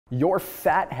Your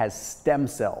fat has stem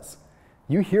cells.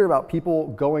 You hear about people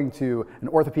going to an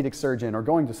orthopedic surgeon or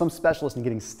going to some specialist and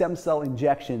getting stem cell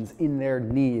injections in their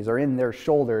knees or in their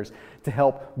shoulders to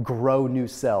help grow new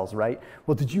cells, right?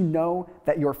 Well, did you know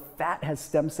that your fat has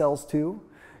stem cells too?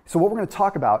 So what we're going to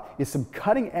talk about is some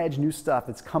cutting edge new stuff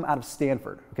that's come out of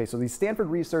Stanford. Okay, so these Stanford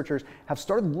researchers have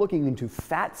started looking into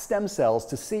fat stem cells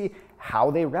to see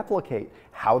how they replicate,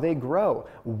 how they grow,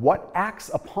 what acts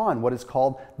upon what is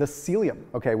called the cilium,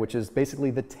 okay, which is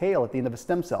basically the tail at the end of a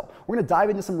stem cell. We're going to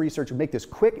dive into some research and make this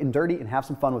quick and dirty and have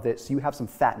some fun with it so you have some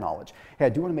fat knowledge. Hey, I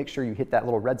do want to make sure you hit that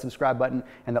little red subscribe button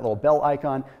and that little bell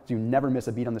icon so you never miss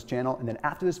a beat on this channel. And then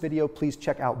after this video, please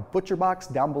check out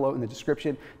ButcherBox down below in the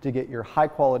description to get your high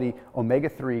quality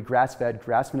omega-3 grass-fed,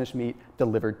 grass-finished meat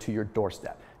delivered to your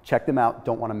doorstep. Check them out,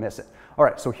 don't want to miss it. All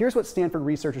right, so here's what Stanford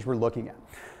researchers were looking at.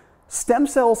 Stem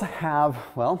cells have,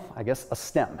 well, I guess a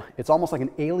stem. It's almost like an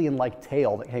alien-like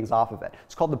tail that hangs off of it.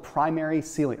 It's called the primary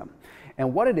cilium.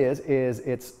 And what it is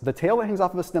it's the tail that hangs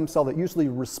off of a stem cell that usually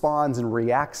responds and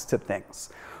reacts to things.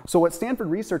 So what Stanford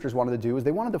researchers wanted to do is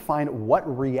they wanted to find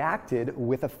what reacted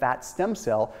with a fat stem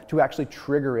cell to actually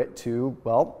trigger it to,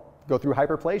 well, go through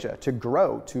hyperplasia, to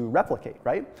grow, to replicate,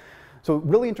 right? So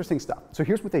really interesting stuff. So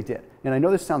here's what they did. And I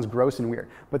know this sounds gross and weird,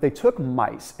 but they took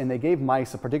mice and they gave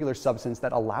mice a particular substance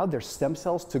that allowed their stem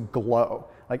cells to glow,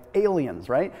 like aliens,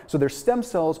 right? So their stem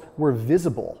cells were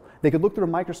visible. They could look through a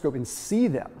microscope and see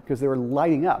them because they were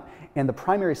lighting up. And the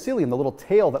primary cilium, the little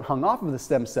tail that hung off of the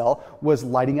stem cell, was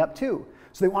lighting up too.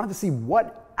 So they wanted to see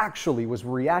what actually was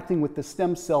reacting with the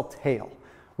stem cell tail.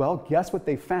 Well, guess what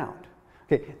they found?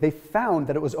 Okay, they found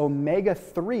that it was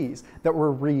omega-3s that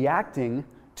were reacting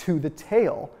to the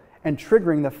tail and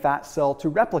triggering the fat cell to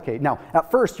replicate. Now, at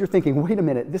first you're thinking, wait a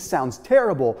minute, this sounds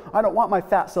terrible. I don't want my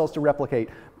fat cells to replicate.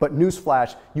 But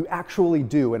newsflash, you actually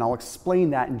do, and I'll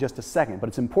explain that in just a second. But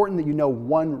it's important that you know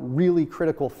one really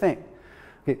critical thing.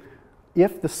 Okay,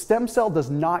 if the stem cell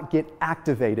does not get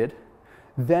activated,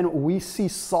 then we see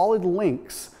solid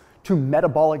links to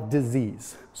metabolic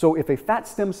disease. So if a fat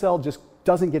stem cell just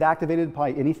doesn't get activated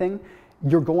by anything,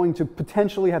 you're going to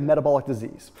potentially have metabolic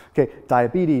disease. Okay,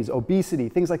 diabetes, obesity,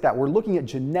 things like that. We're looking at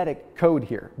genetic code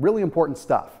here, really important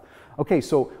stuff. Okay,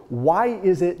 so why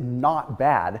is it not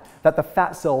bad that the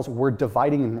fat cells were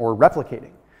dividing or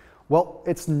replicating? Well,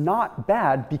 it's not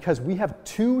bad because we have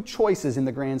two choices in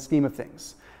the grand scheme of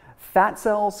things. Fat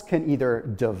cells can either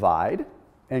divide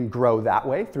and grow that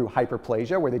way through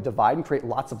hyperplasia, where they divide and create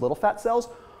lots of little fat cells,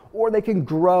 or they can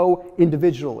grow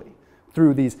individually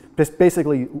through these,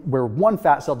 basically where one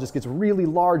fat cell just gets really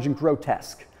large and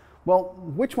grotesque. Well,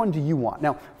 which one do you want?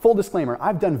 Now, full disclaimer,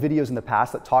 I've done videos in the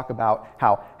past that talk about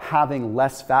how having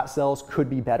less fat cells could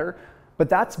be better, but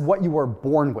that's what you are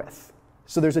born with.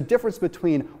 So there's a difference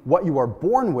between what you are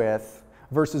born with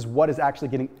versus what is actually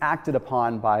getting acted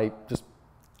upon by just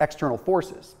external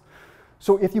forces.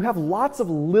 So if you have lots of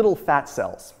little fat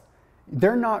cells,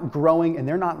 they're not growing and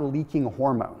they're not leaking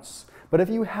hormones. But if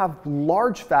you have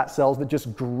large fat cells that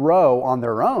just grow on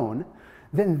their own,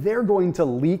 then they're going to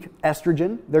leak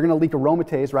estrogen, they're going to leak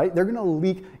aromatase, right? They're going to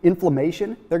leak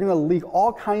inflammation, they're going to leak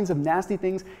all kinds of nasty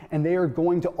things, and they are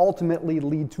going to ultimately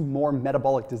lead to more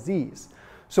metabolic disease.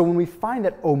 So when we find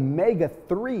that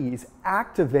omega-3s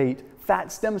activate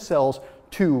fat stem cells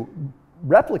to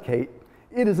replicate,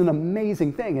 it is an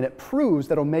amazing thing, and it proves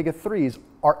that omega-3s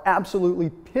are absolutely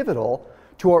pivotal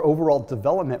to our overall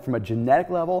development from a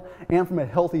genetic level and from a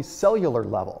healthy cellular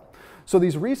level. So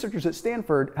these researchers at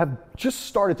Stanford have just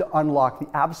started to unlock the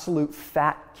absolute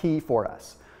fat key for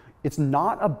us. It's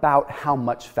not about how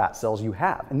much fat cells you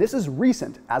have. And this is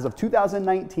recent, as of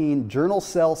 2019, journal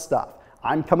Cell stuff.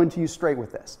 I'm coming to you straight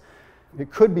with this. It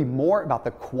could be more about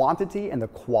the quantity and the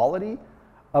quality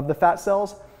of the fat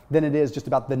cells than it is just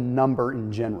about the number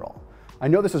in general. I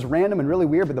know this is random and really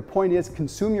weird, but the point is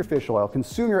consume your fish oil,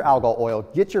 consume your algal oil,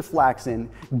 get your flax in,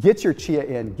 get your chia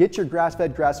in, get your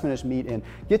grass-fed, grass-finished meat in,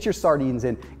 get your sardines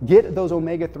in, get those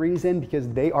omega-3s in because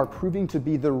they are proving to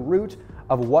be the root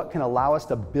of what can allow us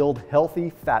to build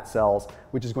healthy fat cells,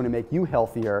 which is going to make you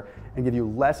healthier and give you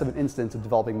less of an instance of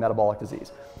developing metabolic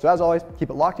disease. So as always,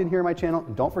 keep it locked in here on my channel,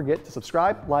 and don't forget to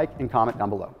subscribe, like, and comment down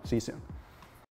below. See you soon.